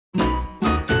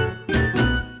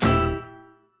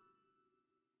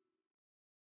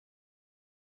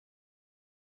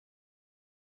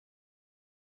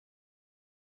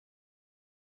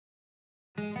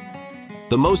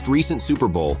The most recent Super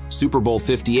Bowl, Super Bowl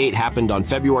LVIII, happened on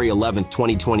February 11,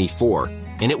 2024,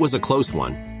 and it was a close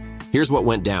one. Here's what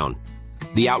went down.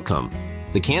 The outcome.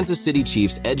 The Kansas City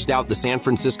Chiefs edged out the San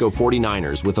Francisco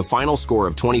 49ers with a final score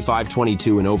of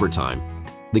 25-22 in overtime.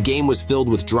 The game was filled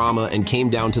with drama and came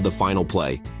down to the final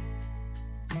play.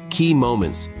 Key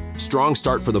moments. Strong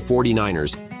start for the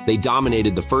 49ers. They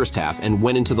dominated the first half and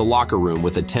went into the locker room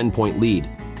with a 10-point lead.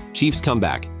 Chiefs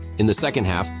comeback. In the second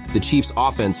half, the Chiefs'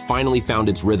 offense finally found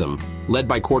its rhythm, led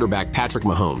by quarterback Patrick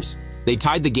Mahomes. They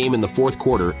tied the game in the fourth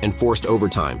quarter and forced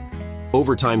overtime.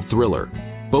 Overtime thriller.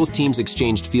 Both teams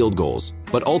exchanged field goals,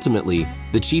 but ultimately,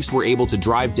 the Chiefs were able to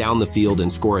drive down the field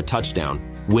and score a touchdown,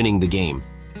 winning the game.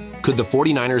 Could the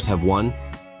 49ers have won?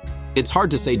 It's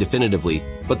hard to say definitively,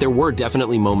 but there were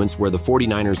definitely moments where the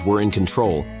 49ers were in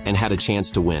control and had a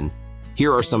chance to win.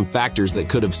 Here are some factors that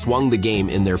could have swung the game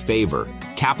in their favor,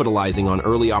 capitalizing on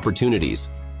early opportunities.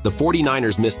 The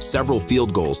 49ers missed several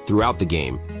field goals throughout the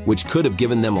game, which could have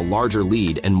given them a larger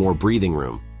lead and more breathing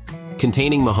room.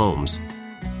 Containing Mahomes.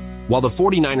 While the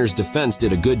 49ers defense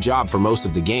did a good job for most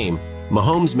of the game,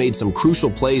 Mahomes made some crucial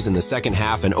plays in the second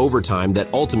half and overtime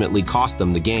that ultimately cost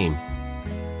them the game.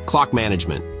 Clock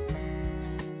management.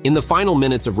 In the final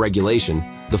minutes of regulation,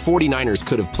 the 49ers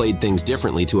could have played things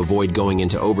differently to avoid going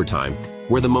into overtime,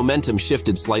 where the momentum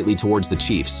shifted slightly towards the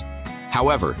Chiefs.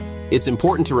 However, it's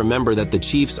important to remember that the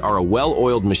Chiefs are a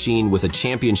well-oiled machine with a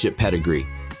championship pedigree.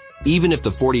 Even if the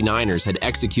 49ers had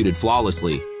executed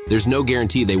flawlessly, there's no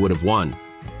guarantee they would have won.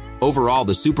 Overall,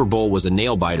 the Super Bowl was a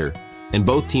nail-biter, and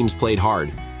both teams played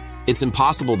hard. It's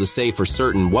impossible to say for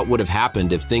certain what would have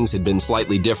happened if things had been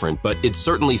slightly different, but it's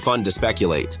certainly fun to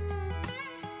speculate.